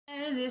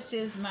this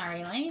is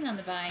Mary Lane on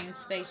the Buying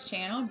Space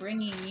channel,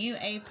 bringing you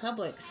a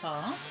Publix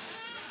haul.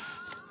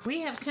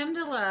 We have come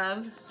to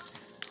love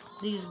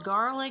these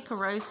garlic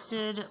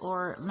roasted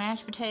or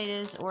mashed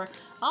potatoes, or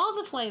all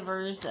the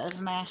flavors of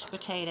mashed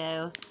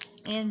potato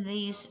in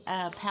these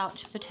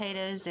pouch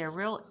potatoes. They're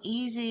real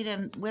easy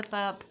to whip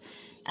up.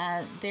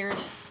 They're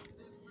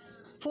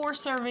 4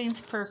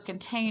 servings per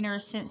container.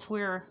 Since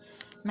we're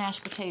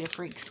mashed potato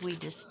freaks, we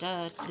just,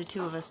 the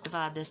two of us,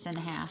 divide this in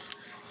half.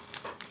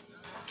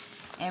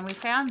 And we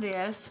found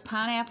this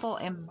pineapple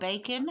and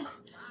bacon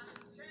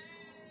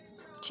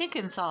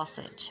chicken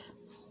sausage.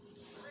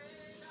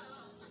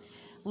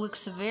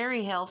 Looks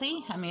very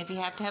healthy. I mean, if you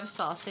have to have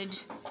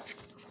sausage,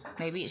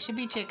 maybe it should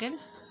be chicken.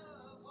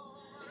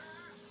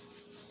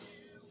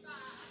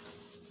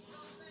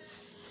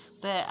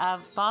 But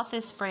I've bought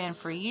this brand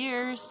for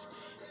years,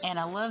 and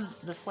I love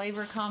the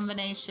flavor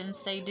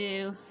combinations they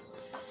do.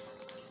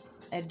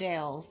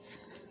 Adele's.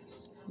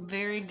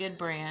 Very good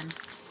brand.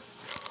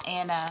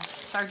 And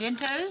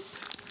Sargento's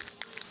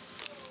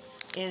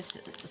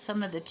is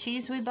some of the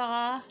cheese we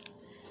buy.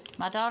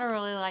 My daughter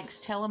really likes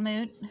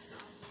Tillamook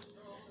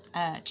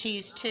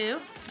cheese too.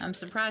 I'm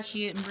surprised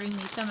she didn't bring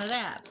me some of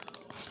that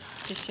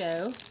to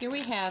show. Here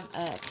we have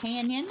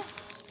Canyon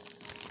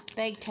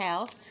Baked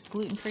House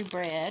gluten-free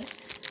bread,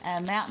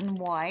 Mountain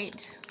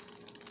White,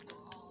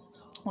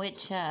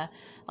 which a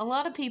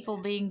lot of people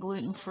being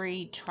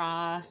gluten-free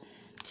try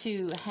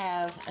to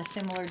have a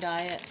similar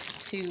diet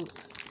to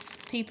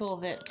people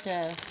that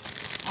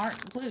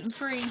aren't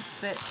gluten-free,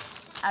 but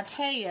I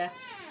tell you,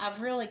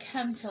 I've really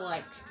come to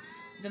like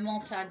the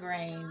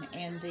multigrain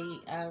and the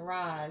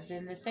rye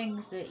and the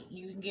things that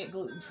you can get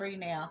gluten-free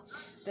now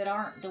that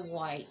aren't the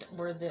white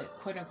or the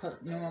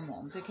quote-unquote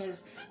normal,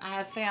 because I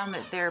have found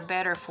that they're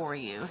better for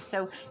you.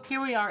 So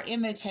here we are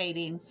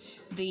imitating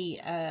the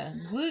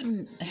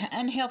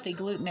unhealthy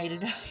glutenated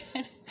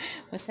diet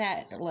with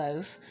that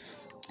loaf.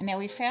 Now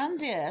we found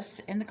this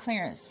in the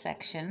clearance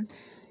section,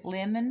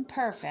 Lemon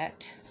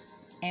Perfect,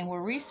 and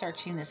we're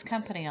researching this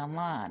company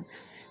online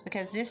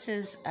because this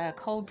is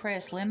cold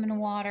pressed lemon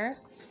water,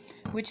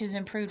 which is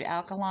improved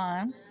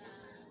alkaline,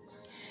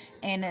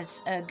 and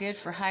it's good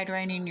for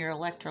hydrating your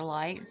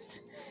electrolytes,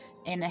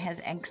 and it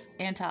has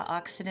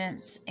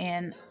antioxidants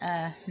and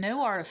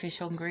no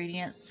artificial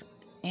ingredients,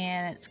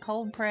 and it's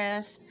cold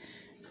pressed,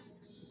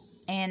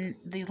 and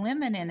the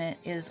lemon in it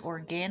is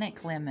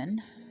organic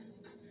lemon,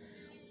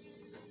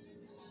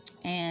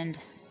 and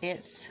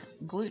it's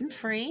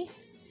gluten-free,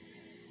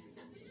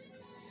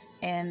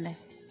 and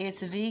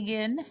it's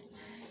vegan,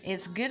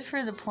 it's good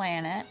for the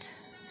planet,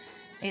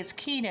 it's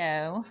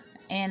keto,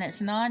 and it's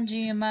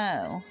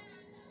non-GMO.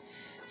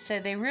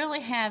 So they really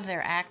have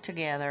their act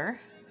together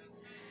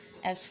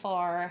as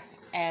far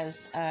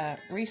as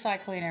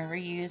recycling and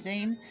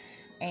reusing,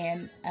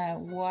 and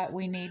what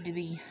we need to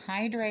be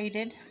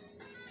hydrated,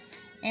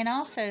 and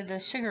also the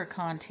sugar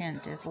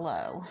content is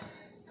low.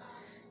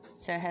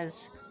 So it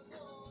has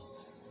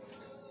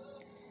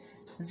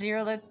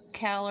 5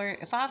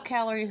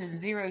 calories and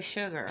 0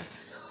 sugar.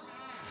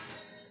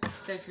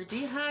 So if you're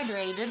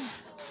dehydrated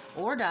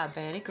or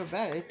diabetic or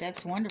both,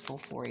 that's wonderful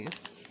for you.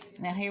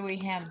 Now here we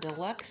have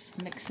deluxe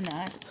mixed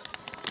nuts.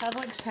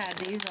 Publix had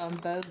these on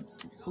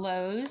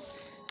BOGOs,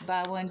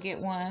 buy one get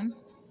one,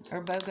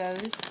 or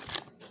BOGOs,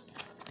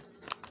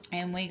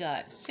 and we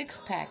got 6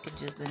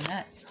 packages of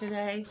nuts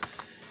today.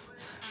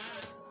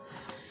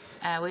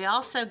 We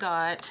also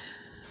got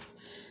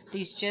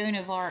these Joan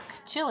of Arc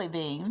chili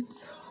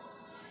beans,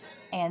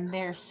 and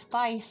they're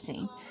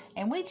spicy,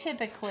 and we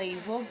typically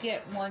will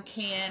get 1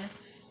 can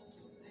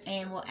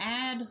and we'll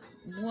add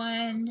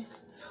 1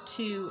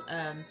 to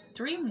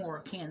 3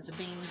 more cans of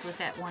beans with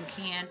that 1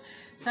 can.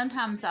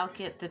 Sometimes I'll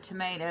get the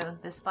tomato,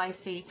 the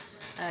spicy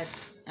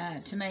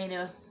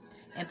tomato,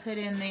 and put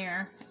in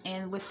there,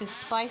 and with the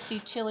spicy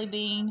chili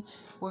bean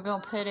we're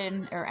going to put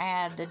in or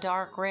add the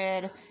dark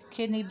red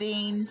kidney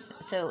beans,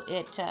 so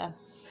it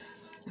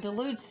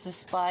dilutes the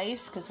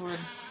spice, because we're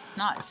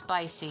not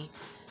spicy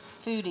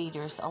food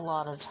eaters a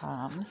lot of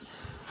times.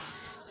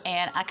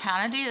 And I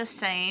kind of do the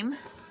same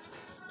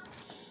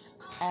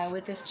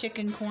with this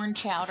chicken corn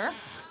chowder.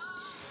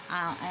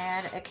 I'll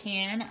add a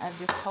can of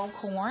just whole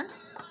corn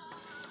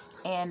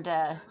and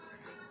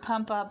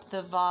pump up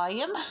the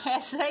volume,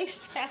 as they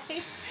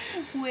say,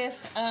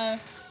 with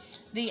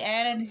the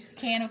added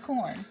can of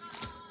corn.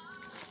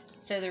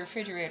 So the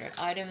refrigerated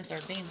items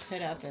are being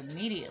put up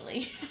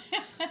immediately.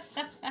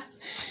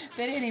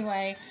 But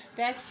anyway,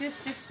 that's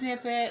just a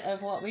snippet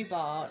of what we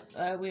bought.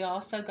 We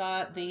also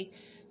got the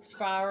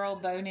spiral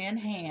bone-in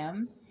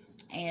ham,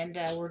 and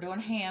we're doing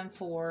ham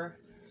for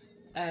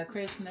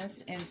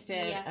Christmas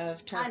instead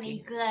of turkey.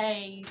 Honey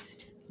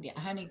glazed. Yeah,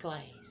 honey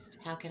glazed.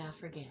 How could I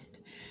forget?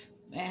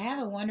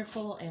 Have a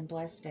wonderful and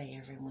blessed day,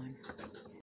 everyone.